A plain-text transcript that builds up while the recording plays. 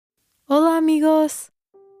amigos!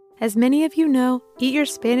 As many of you know, Eat Your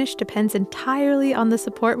Spanish depends entirely on the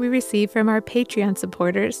support we receive from our Patreon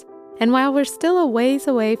supporters. And while we're still a ways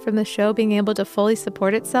away from the show being able to fully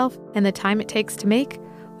support itself and the time it takes to make,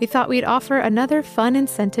 we thought we'd offer another fun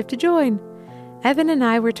incentive to join. Evan and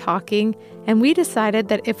I were talking, and we decided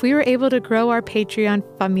that if we were able to grow our Patreon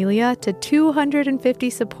familia to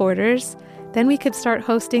 250 supporters, then we could start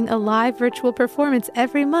hosting a live virtual performance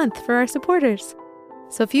every month for our supporters.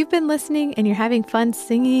 So if you've been listening and you're having fun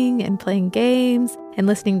singing and playing games and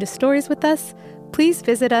listening to stories with us, please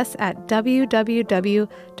visit us at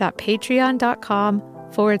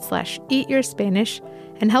www.patreon.com/eatyourspanish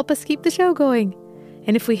and help us keep the show going.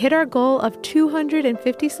 And if we hit our goal of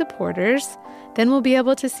 250 supporters, then we'll be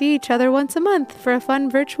able to see each other once a month for a fun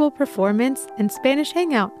virtual performance and Spanish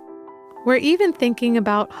hangout. We're even thinking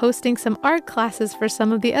about hosting some art classes for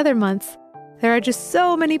some of the other months. There are just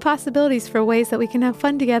so many possibilities for ways that we can have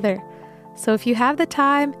fun together. So if you have the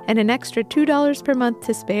time and an extra $2 per month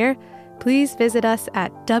to spare, please visit us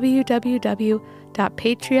at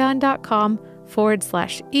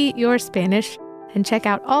www.patreon.com/eatyourspanish and check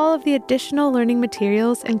out all of the additional learning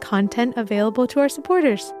materials and content available to our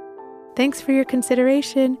supporters. Thanks for your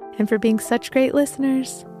consideration and for being such great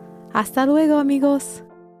listeners. Hasta luego, amigos.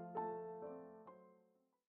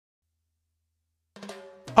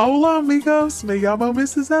 Hola, amigos. Me llamo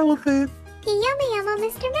Mrs. Elephant. Y yo me llamo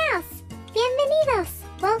Mr. Mouse. Bienvenidos.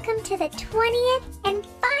 Welcome to the 20th and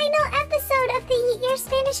final episode of the Eat Your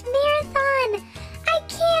Spanish Marathon. I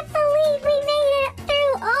can't believe we made it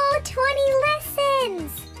through all 20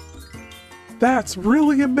 lessons. That's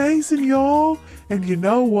really amazing, y'all. And you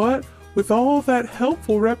know what? With all that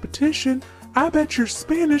helpful repetition, I bet your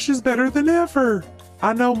Spanish is better than ever.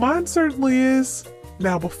 I know mine certainly is.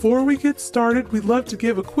 Now, before we get started, we'd love to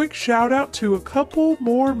give a quick shout out to a couple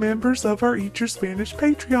more members of our Eat Your Spanish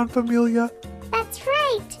Patreon familia. That's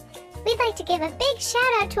right. We'd like to give a big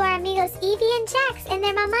shout out to our amigos Evie and Jax and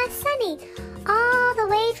their mama Sunny, all the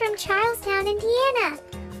way from Charlestown, Indiana.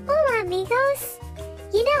 Hola, amigos.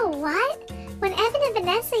 You know what? When Evan and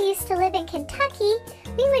Vanessa used to live in Kentucky,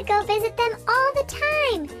 we would go visit them all the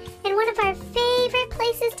time. And one of our favorite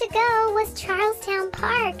places to go was Charlestown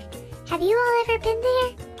Park. Have you all ever been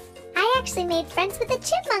there? I actually made friends with a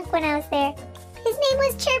chipmunk when I was there. His name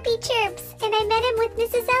was Chirpy Chirps, and I met him with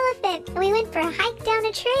Mrs. Elephant, and we went for a hike down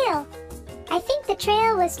a trail. I think the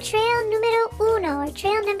trail was Trail Numero 1, or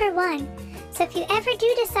Trail number 1. So if you ever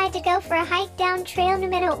do decide to go for a hike down Trail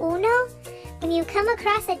Numero 1, when you come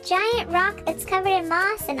across a giant rock that's covered in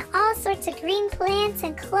moss and all sorts of green plants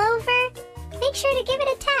and clover, make sure to give it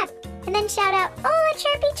a tap, and then shout out, "Hola,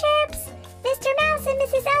 Chirpy Chirps! Mr. Mouse and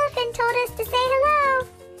Mrs. Elephant told us to say hello."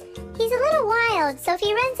 He's a little wild, so if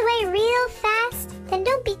he runs away real fast, then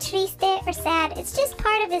don't be triste or sad. It's just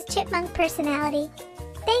part of his chipmunk personality.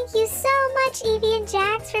 Thank you so much, Evie and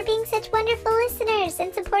Jax, for being such wonderful listeners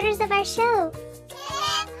and supporters of our show.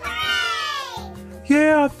 Hooray!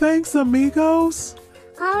 Yeah, thanks, amigos.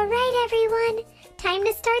 All right, everyone. Time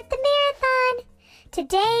to start the marathon.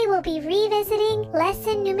 Today we'll be revisiting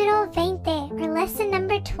Lesson Numero Veinte, or Lesson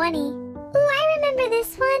number 20. Ooh, I remember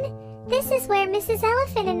this one. This is where Mrs.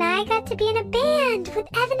 Elephant and I got to be in a band with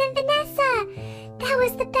Evan and Vanessa. That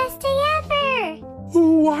was the best day ever.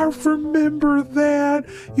 Ooh, I remember that.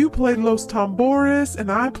 You played Los Tambores and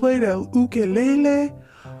I played el ukulele.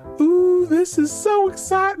 Ooh, this is so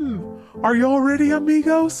exciting. Are y'all ready,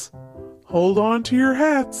 amigos? Hold on to your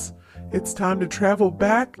hats. It's time to travel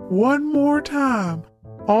back one more time.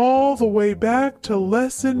 All the way back to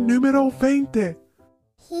Lesson Numero Veinte.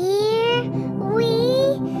 Here we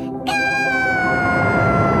go!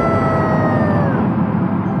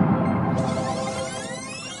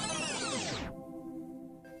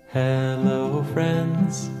 Hello,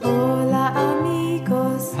 friends. Hola,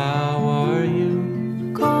 amigos. How are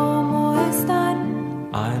you? ¿Cómo están?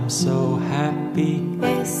 I'm so happy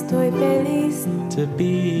Estoy feliz to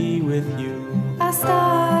be with you. a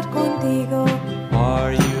estar contigo.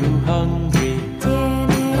 Are you hungry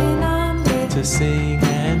Tienen hambre to sing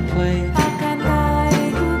and play? a cantar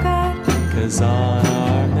y jugar. 'Cause on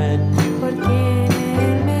our menu Porque en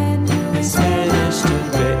el menú is Spanish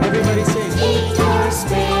today. Everybody sing. Eat your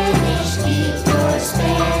Spanish, eat your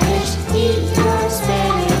Spanish, eat your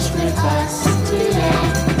Spanish with us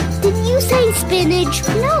today. Did you say spinach?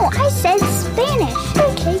 No, I said Spanish.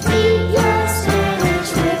 Okay. Eat your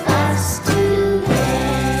Spanish with us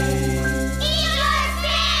today. Eat your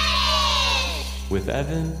Spanish! With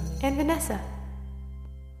Evan. and Vanessa.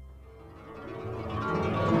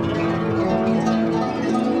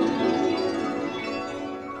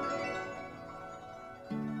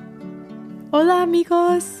 Hola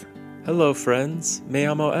amigos! Hello, friends. Me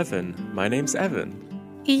llamo Evan. My name's Evan.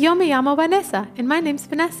 Y yo me llamo Vanessa, and my name's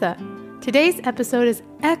Vanessa. Today's episode is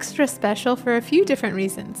extra special for a few different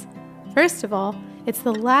reasons. First of all, it's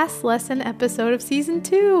the last lesson episode of Season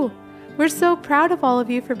 2. We're so proud of all of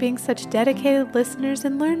you for being such dedicated listeners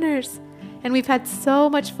and learners. And we've had so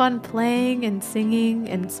much fun playing and singing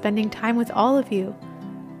and spending time with all of you.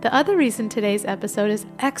 The other reason today's episode is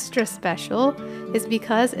extra special is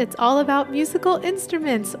because it's all about musical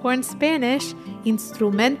instruments, or in Spanish,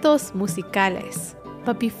 instrumentos musicales.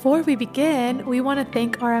 But before we begin, we want to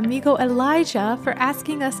thank our amigo Elijah for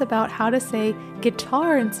asking us about how to say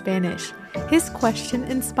guitar in Spanish. His question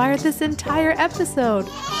inspired this entire episode.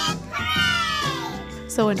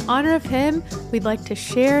 So in honor of him, we'd like to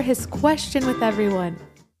share his question with everyone.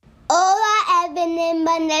 Hola, Evan and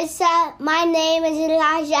Vanessa. My name is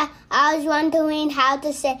Elijah. I was wondering how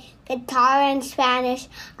to say guitar in Spanish.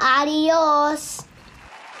 Adios.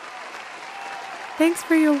 Thanks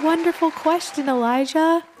for your wonderful question,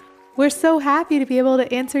 Elijah. We're so happy to be able to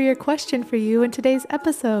answer your question for you in today's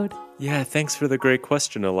episode. Yeah, thanks for the great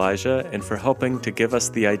question, Elijah, and for helping to give us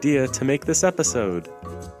the idea to make this episode.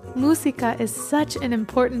 Música is such an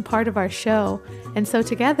important part of our show, and so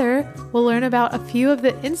together we'll learn about a few of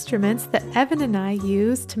the instruments that Evan and I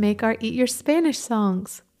use to make our Eat Your Spanish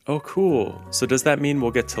songs. Oh, cool. So does that mean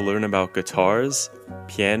we'll get to learn about guitars,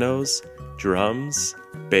 pianos, drums,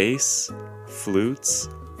 bass, flutes,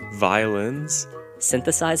 violins,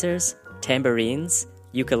 synthesizers, tambourines,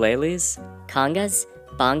 ukuleles, congas,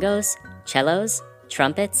 bongos, cellos,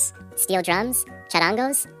 trumpets, Steel drums,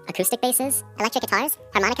 charangos, acoustic basses, electric guitars,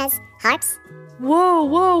 harmonicas, harps.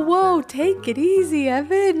 Whoa, take it easy,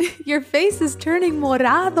 Evan. Your face is turning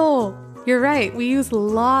morado. You're right, we use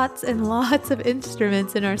lots and lots of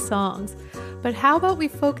instruments in our songs. But how about we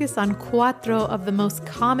focus on cuatro of the most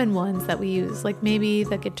common ones that we use, like maybe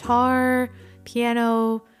the guitar,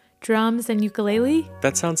 piano, drums, and ukulele?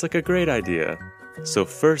 That sounds like a great idea. So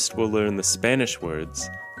first we'll learn the Spanish words,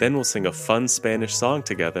 then we'll sing a fun Spanish song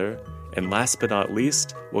together, and last but not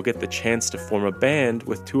least, we'll get the chance to form a band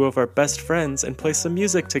with two of our best friends and play some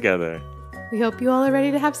music together. We hope you all are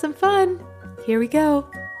ready to have some fun. Here we go.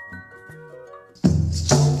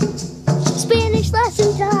 Spanish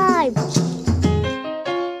lesson time.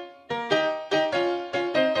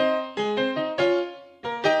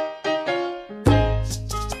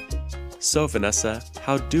 So Vanessa,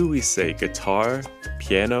 how do we say guitar,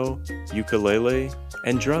 piano, ukulele,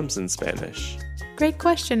 and drums in Spanish? Great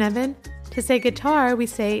question, Evan. To say guitar, we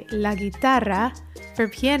say la guitarra. For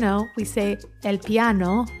piano, we say el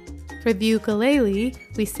piano. For the ukulele,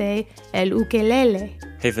 we say el ukelele.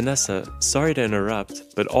 Hey Vanessa, sorry to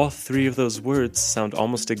interrupt, but all three of those words sound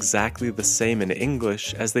almost exactly the same in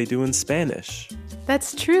English as they do in Spanish.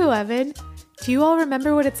 That's true, Evan. Do you all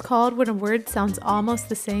remember what it's called when a word sounds almost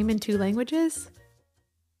the same in two languages?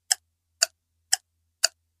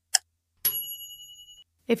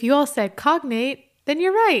 If you all said cognate, then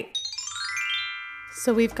you're right.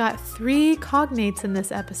 So we've got 3 cognates in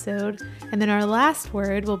this episode, and then our last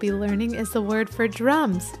word we'll be learning is the word for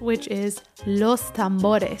drums, which is los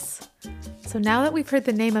tambores. So now that we've heard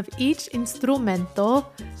the name of each instrumento,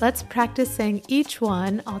 let's practice saying each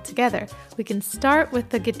one all together. We can start with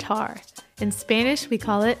the guitar. In Spanish, we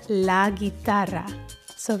call it la guitarra.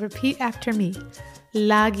 So repeat after me.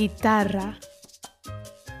 La guitarra.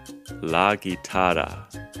 La guitarra.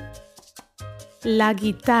 La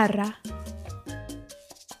guitarra.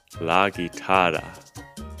 La guitarra.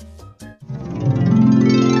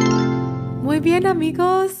 Muy bien,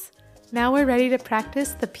 amigos. Now we're ready to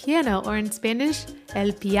practice the piano, or in Spanish,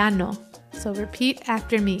 el piano. So repeat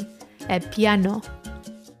after me. El piano.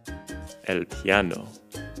 El piano.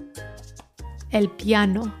 El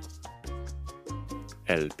piano.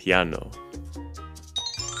 El piano.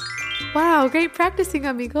 Wow, great practicing,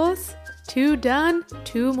 amigos. 2 done,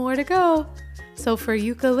 2 more to go. So for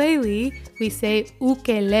ukulele, we say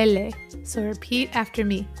ukelele. So repeat after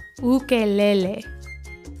me. Ukelele.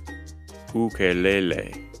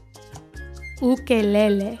 Ukelele.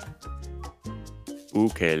 Ukelele.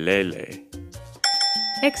 Ukelele.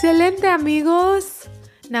 Excelente, amigos!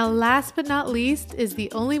 Now, last but not least is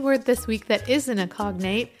the only word this week that isn't a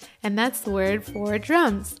cognate, and that's the word for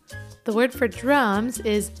drums. The word for drums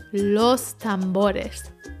is los tambores.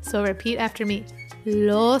 So repeat after me.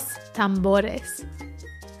 Los tambores.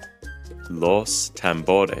 Los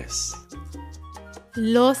tambores.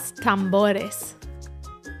 Los tambores.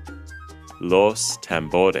 Los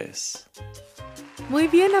tambores. Muy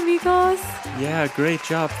bien, amigos. Yeah, great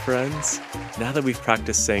job, friends. Now that we've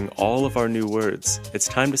practiced saying all of our new words, it's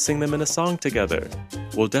time to sing them in a song together.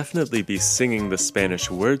 We'll definitely be singing the Spanish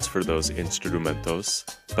words for those instrumentos,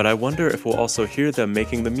 but I wonder if we'll also hear them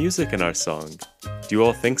making the music in our song. Do you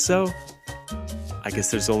all think so? I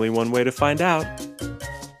guess there's only one way to find out.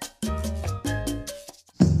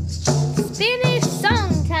 Spanish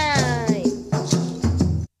song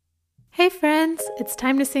time! Hey friends, it's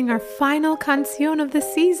time to sing our final canción of the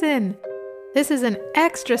season. This is an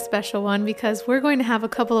extra special one because we're going to have a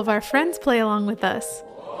couple of our friends play along with us.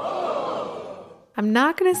 I'm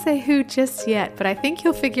not going to say who just yet, but I think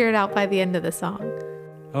you'll figure it out by the end of the song.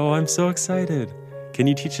 Oh, I'm so excited. Can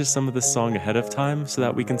you teach us some of the song ahead of time so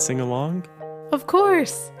that we can sing along? Of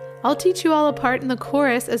course! I'll teach you all a part in the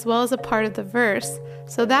chorus as well as a part of the verse,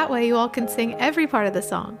 so that way you all can sing every part of the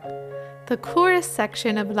song. The chorus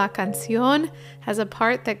section of La Canción has a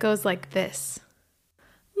part that goes like this.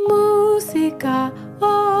 Música,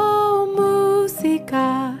 oh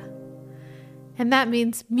música. And that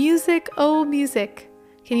means music, oh music.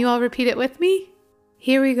 Can you all repeat it with me?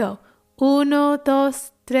 Here we go. Uno,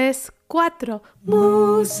 dos, tres, cuatro.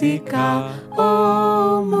 Música,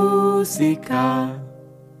 oh música.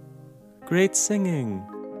 Great singing.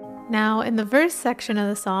 Now, in the verse section of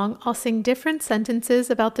the song, I'll sing different sentences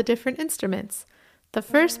about the different instruments. The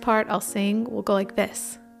first part I'll sing will go like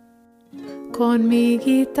this. Con mi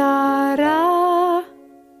guitarra.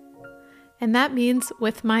 And that means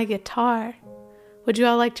with my guitar. Would you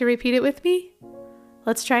all like to repeat it with me?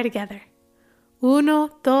 Let's try together. Uno,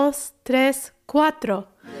 dos, tres, cuatro.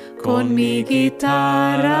 Con mi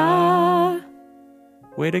guitarra.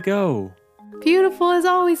 Way to go. Beautiful as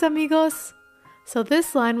always, amigos. So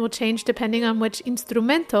this line will change depending on which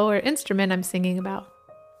instrumento or instrument I'm singing about.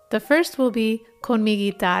 The first will be con mi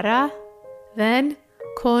guitarra, then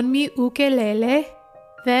con mi ukelele,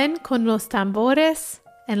 then con los tambores,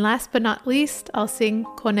 and last but not least, I'll sing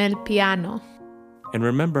con el piano. And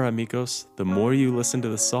remember, amigos, the more you listen to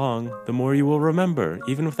the song, the more you will remember,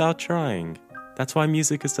 even without trying. That's why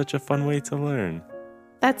music is such a fun way to learn.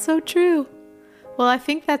 That's so true. Well, I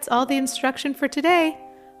think that's all the instruction for today.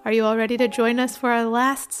 Are you all ready to join us for our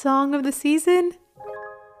last song of the season?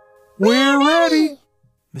 We're ready.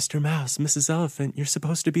 Mr. Mouse, Mrs. Elephant, you're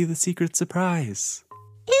supposed to be the secret surprise.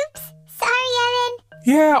 Oops, sorry, Evan.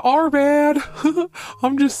 Yeah, our bad.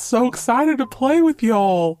 I'm just so excited to play with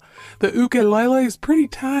y'all. The ukulele is pretty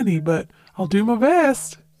tiny, but I'll do my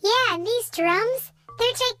best. Yeah, and these drums,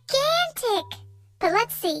 they're gigantic. But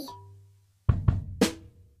let's see.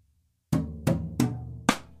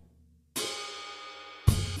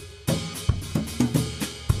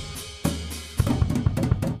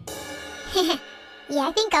 Yeah,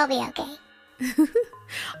 I think I'll be okay.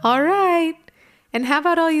 All right. And how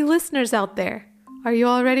about all you listeners out there? Are you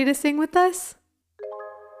all ready to sing with us?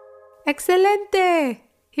 Excelente!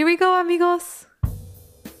 Here we go, amigos.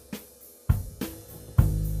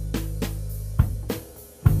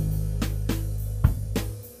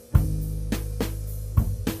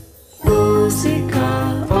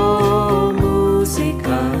 Música, oh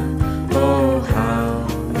música, oh how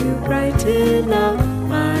you brighten up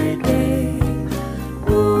my day.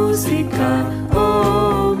 Música,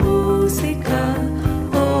 oh música,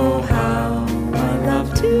 oh how I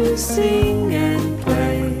love to sing and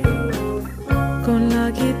play. Con la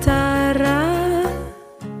guitarra,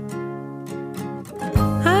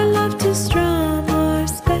 I love to strum our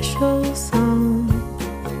special song.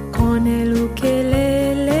 Con el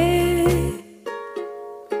ukelele,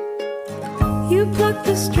 you pluck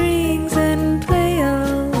the strings and play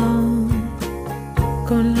along.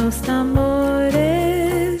 Con los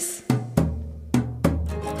tambores,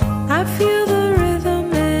 I feel the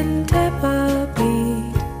rhythm and tap a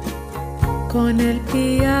beat. Con el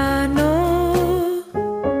piano,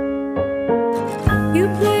 you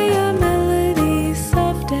play a melody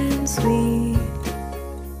soft and sweet.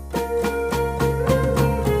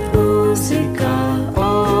 Música,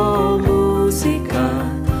 oh música,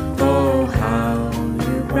 oh how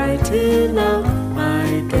you brighten up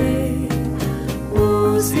my day.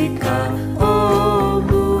 Música, oh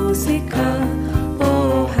música,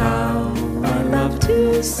 oh how I love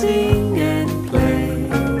to sing and play.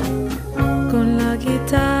 Con la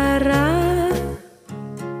guitarra,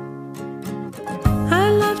 I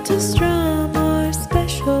love to strum our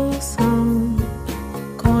special song.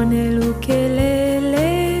 Con el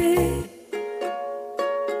ukelele,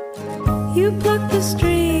 you pluck the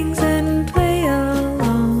strings and play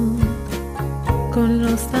along. Con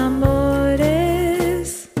los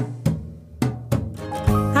tambores,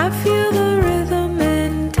 I feel the rhythm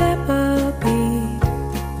and tap a beat.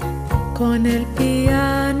 Con el piano,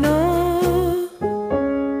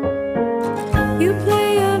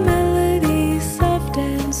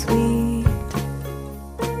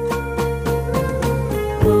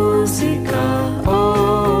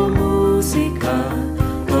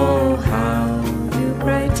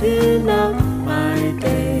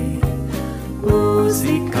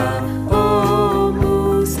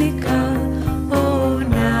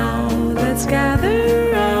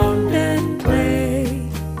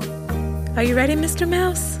 Are you ready, Mr.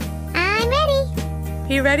 Mouse? I'm ready.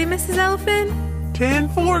 Are you ready, Mrs. Elephant?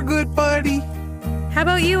 10-4, good buddy. How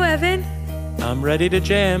about you, Evan? I'm ready to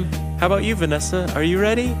jam. How about you, Vanessa? Are you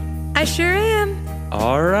ready? I sure am.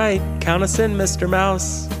 All right, count us in, Mr.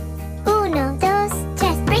 Mouse. Uno, dos,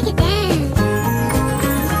 tres, break it down.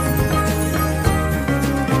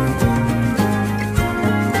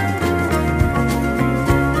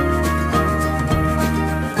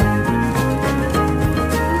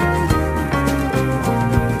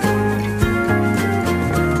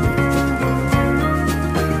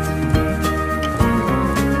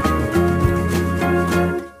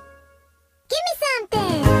 Give me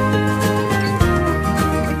something.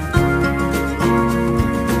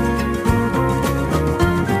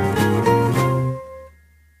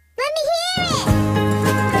 Let me hear it.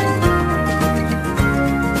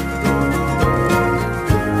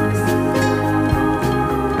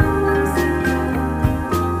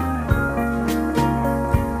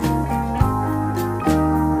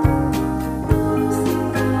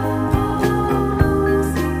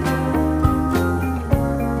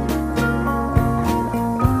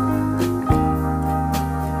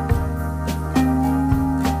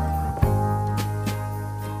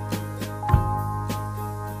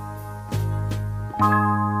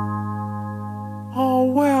 Oh,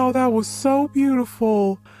 wow, that was so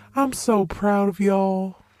beautiful. I'm so proud of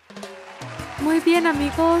y'all. Muy bien,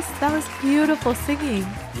 amigos. That was beautiful singing.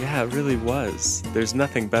 Yeah, it really was. There's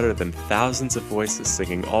nothing better than thousands of voices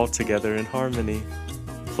singing all together in harmony.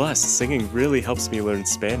 Plus, singing really helps me learn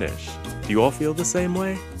Spanish. Do you all feel the same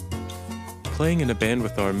way? Playing in a band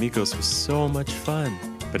with our amigos was so much fun,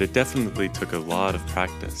 but it definitely took a lot of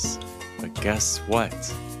practice. But guess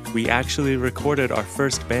what? We actually recorded our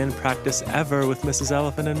first band practice ever with Mrs.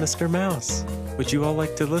 Elephant and Mr. Mouse. Would you all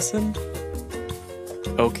like to listen?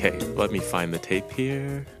 Okay, let me find the tape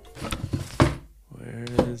here. Where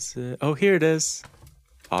is it? Oh, here it is.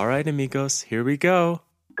 All right, amigos, here we go.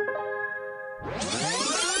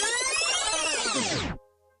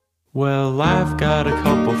 Well, I've got a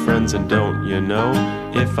couple friends, and don't you know?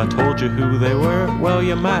 If I told you who they were, well,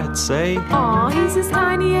 you might say, Aw, he's as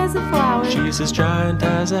tiny as a flower. she's as giant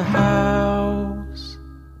as a house.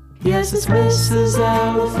 Yes, it's Mrs.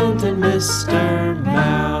 Elephant and Mr.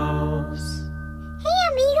 Mouse. Hey,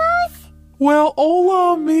 amigos. Well,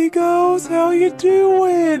 hola, amigos. How you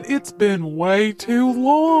doing? It's been way too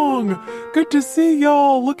long. Good to see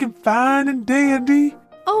y'all looking fine and dandy.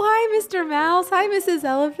 Oh, hi, Mr. Mouse. Hi, Mrs.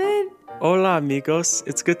 Elephant. Hola, amigos.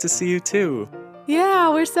 It's good to see you too. Yeah,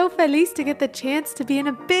 we're so feliz to get the chance to be in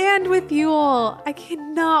a band with you all. I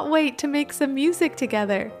cannot wait to make some music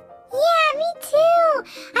together. Yeah, me too.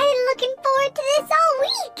 I've been looking forward to this all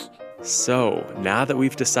week. So, now that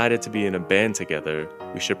we've decided to be in a band together,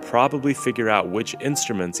 we should probably figure out which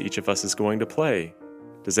instruments each of us is going to play.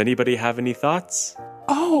 Does anybody have any thoughts?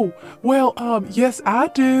 Oh, well, yes, I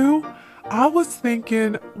do. I was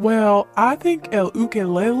thinking, well, I think el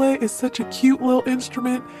ukulele is such a cute little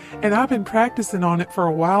instrument, and I've been practicing on it for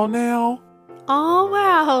a while now. Oh,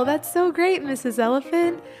 wow. That's so great, Mrs.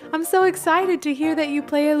 Elephant. I'm so excited to hear that you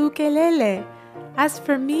play el ukulele. As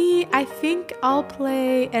for me, I think I'll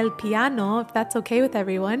play el piano, if that's okay with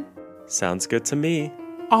everyone. Sounds good to me.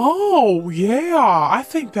 Oh, yeah, I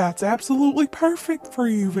think that's absolutely perfect for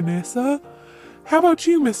you, Vanessa. How about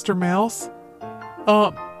you, Mr. Mouse?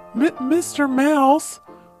 Mr. Mouse,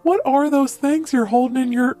 what are those things you're holding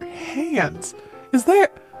in your hands? Is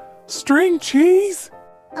that string cheese?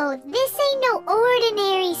 Oh, this ain't no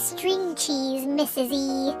ordinary string cheese, Mrs.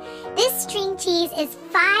 E. This string cheese is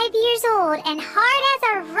 5 years old and hard as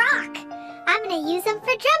a rock. I'm gonna use them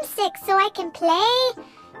for drumsticks so I can play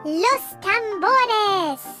Los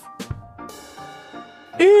Tambores.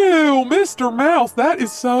 Ew, Mr. Mouse, that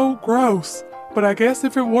is so gross. But I guess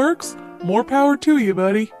if it works, more power to you,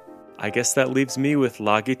 buddy. I guess that leaves me with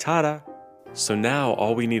La Guitarra. So now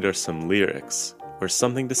all we need are some lyrics, or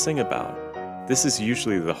something to sing about. This is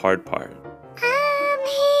usually the hard part.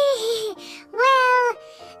 Well,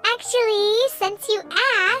 actually, since you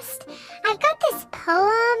asked, I've got this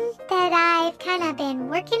poem that I've kind of been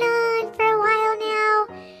working on for a while now.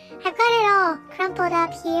 I've got it all crumpled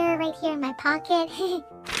up here, right here in my pocket.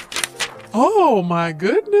 Oh my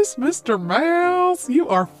goodness, Mr. Mouse, you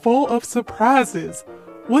are full of surprises.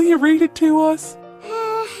 Will you read it to us?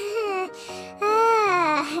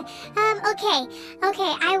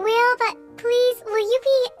 Okay, I will, but please, will you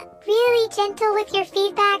be really gentle with your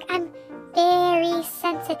feedback? I'm very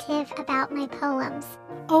sensitive about my poems.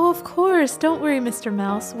 Oh, of course. Don't worry, Mr.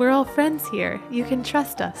 Mouse. We're all friends here. You can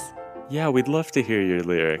trust us. Yeah, we'd love to hear your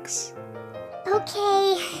lyrics.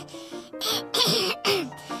 Okay.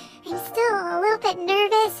 I'm still bit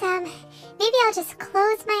nervous. Maybe I'll just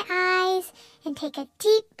close my eyes and take a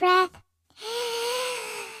deep breath.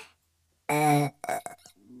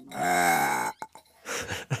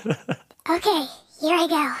 Okay, here I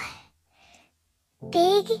go.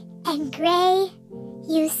 Big and gray,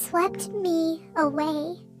 you swept me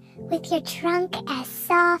away with your trunk as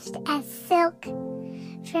soft as silk.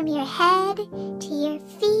 From your head to your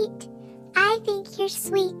feet, I think you're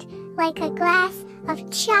sweet like a glass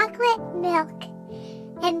of chocolate milk.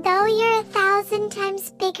 And though you're 1,000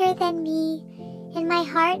 times bigger than me, in my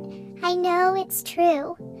heart I know it's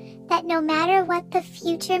true that no matter what the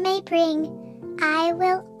future may bring, I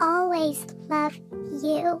will always love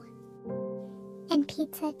you. And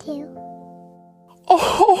pizza too.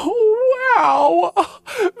 Oh, wow!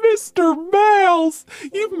 Mr. Mouse,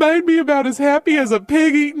 you've made me about as happy as a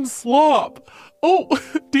pig eating slop. Oh,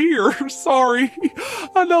 dear, sorry.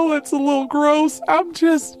 I know that's a little gross.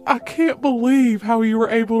 I can't believe how you were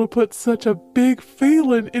able to put such a big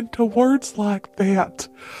feeling into words like that.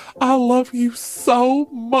 I love you so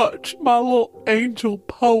much, my little angel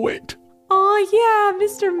poet. Oh, yeah,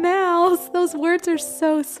 Mr. Mouse. Those words are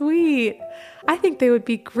so sweet. I think they would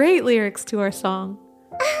be great lyrics to our song.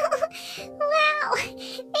 Wow!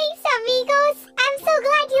 Thanks, amigos! I'm so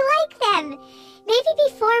glad you like them! Maybe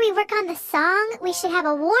before we work on the song, we should have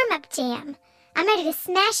a warm-up jam. I'm ready to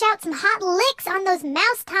smash out some hot licks on those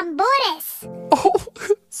mouse tambores. Oh,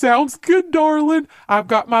 sounds good, darling. I've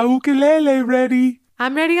got my ukulele ready.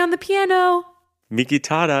 I'm ready on the piano. Mi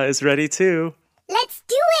guitarra is ready too. Let's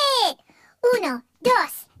do it! 1, 2,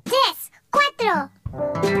 3, 4.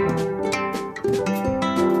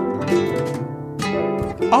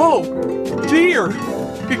 Oh, dear.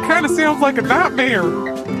 It kind of sounds like a nightmare.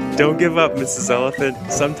 Don't give up, Mrs. Elephant.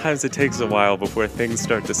 Sometimes it takes a while before things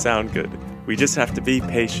start to sound good. We just have to be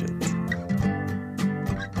patient.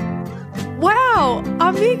 Wow,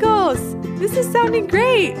 amigos, this is sounding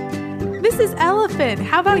great. Mrs. Elephant,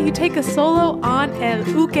 how about you take a solo on el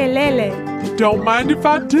ukulele? Don't mind if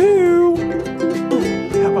I do.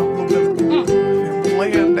 How about a little bit of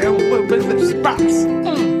laying down a little bit of this spice?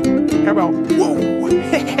 How about, whoa.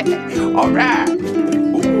 All right.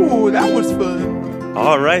 Ooh, that was fun.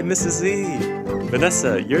 All right, Mrs. E.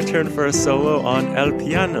 Vanessa, your turn for a solo on el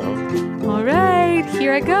piano. All right,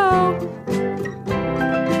 here I go.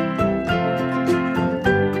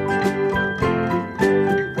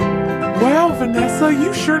 Wow, Vanessa,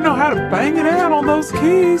 you sure know how to bang it out on those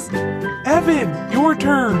keys. Evan, your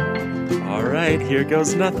turn. All right, here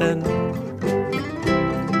goes nothing.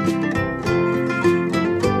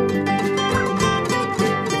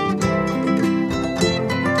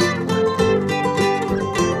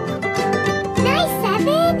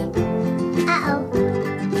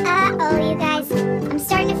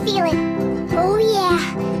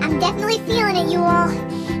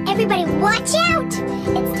 Everybody watch out!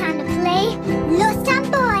 It's time to play Los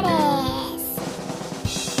Tambores!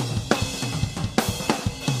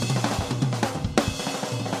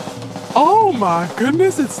 Oh my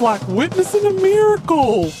goodness, it's like witnessing a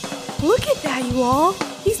miracle! Look at that, you all!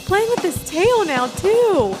 He's playing with his tail now,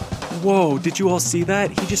 too! Whoa, did you all see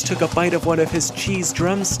that? He just took a bite of one of his cheese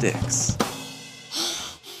drumsticks.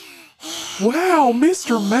 Wow,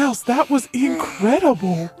 Mr. Mouse, that was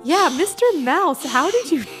incredible. Yeah, Mr. Mouse, how did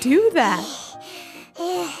you do that?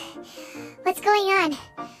 What's going on?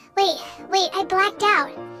 Wait, I blacked out.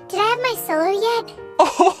 Did I have my solo yet?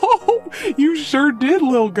 Oh, you sure did,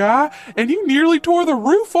 little guy. And you nearly tore the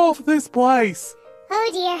roof off this place. Oh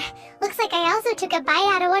dear, looks like I also took a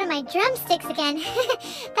bite out of one of my drumsticks again.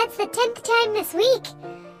 That's the 10th time this week.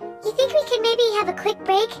 You think we could maybe have a quick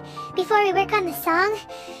break before we work on the song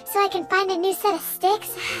so I can find a new set of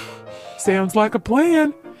sticks? Sounds like a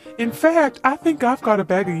plan. In fact, I think I've got a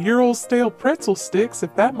bag of year-old stale pretzel sticks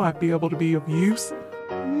if that might be able to be of use.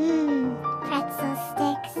 Pretzel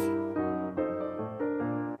sticks.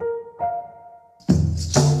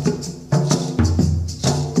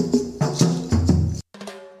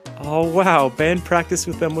 Oh wow, band practice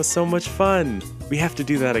with them was so much fun. We have to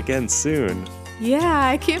do that again soon. Yeah,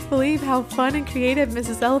 I can't believe how fun and creative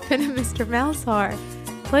Mrs. Elephant and Mr. Mouse are.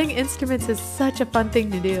 Playing instruments is such a fun thing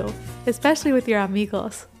to do, especially with your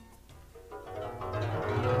amigos.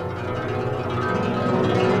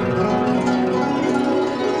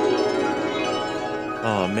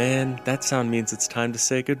 Aw man, that sound means it's time to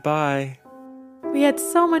say goodbye. We had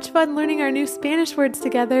so much fun learning our new Spanish words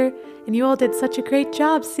together, and you all did such a great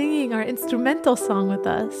job singing our instrumental song with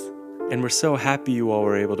us. And we're so happy you all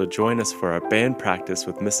were able to join us for our band practice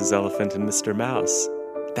with Mrs. Elephant and Mr. Mouse.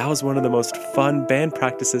 That was one of the most fun band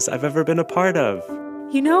practices I've ever been a part of.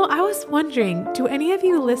 You know, I was wondering, do any of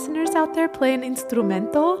you listeners out there play an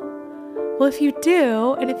instrumento? Well, if you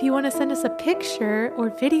do, and if you want to send us a picture or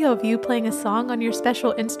video of you playing a song on your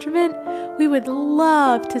special instrument, we would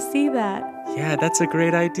love to see that. Yeah, that's a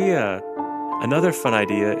great idea. Another fun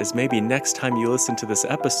idea is maybe next time you listen to this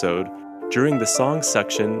episode, during the song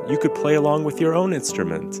section, you could play along with your own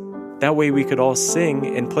instrument. That way we could all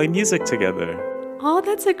sing and play music together. Oh,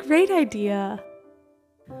 that's a great idea.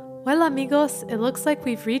 Well, amigos, it looks like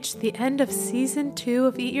we've reached the end of Season 2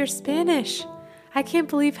 of Eat Your Spanish. I can't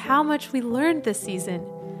believe how much we learned this season.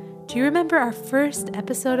 Do you remember our first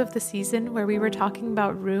episode of the season where we were talking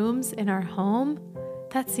about rooms in our home?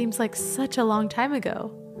 That seems like such a long time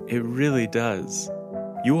ago. It really does.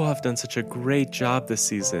 You all have done such a great job this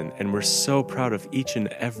season, and we're so proud of each and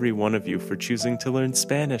every one of you for choosing to learn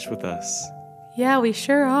Spanish with us. Yeah, we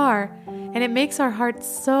sure are. And it makes our hearts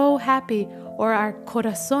so happy, or our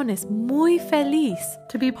corazones muy feliz,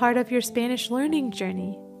 to be part of your Spanish learning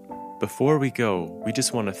journey. Before we go, we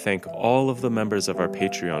just want to thank all of the members of our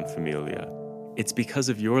Patreon familia. It's because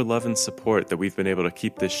of your love and support that we've been able to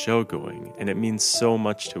keep this show going, and it means so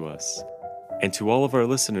much to us. And to all of our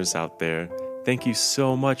listeners out there, thank you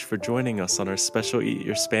so much for joining us on our special Eat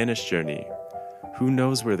Your Spanish journey. Who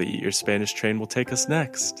knows where the Eat Your Spanish train will take us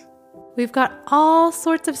next? We've got all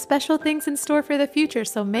sorts of special things in store for the future,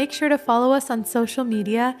 so make sure to follow us on social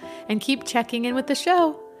media and keep checking in with the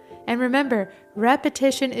show. And remember,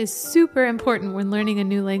 repetition is super important when learning a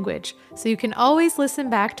new language, so you can always listen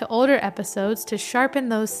back to older episodes to sharpen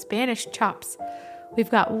those Spanish chops.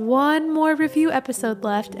 We've got one more review episode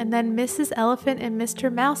left, and then Mrs. Elephant and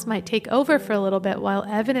Mr. Mouse might take over for a little bit while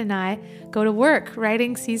Evan and I go to work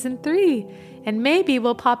writing Season 3. And maybe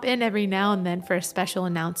we'll pop in every now and then for a special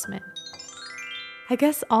announcement. I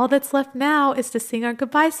guess all that's left now is to sing our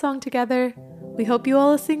goodbye song together. We hope you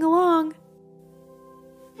all sing along.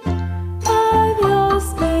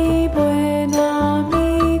 Adiós, mi buen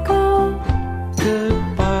amigo.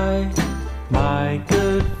 Goodbye, my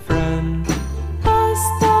good friend.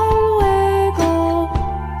 Hasta luego.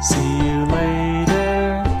 See you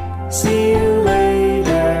later. See you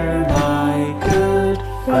later, my good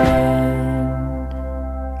friend.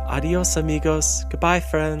 Adios, amigos. Goodbye,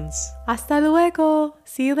 friends. Hasta luego.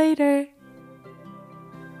 See you later.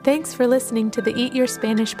 Thanks for listening to the Eat Your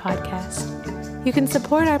Spanish podcast. You can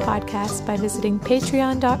support our podcast by visiting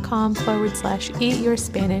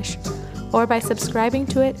patreon.com/eatyourspanish or by subscribing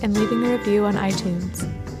to it and leaving a review on iTunes.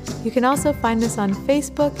 You can also find us on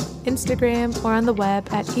Facebook, Instagram, or on the web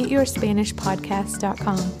at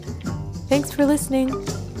eatyourspanishpodcast.com. Thanks for listening.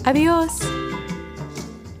 Adios!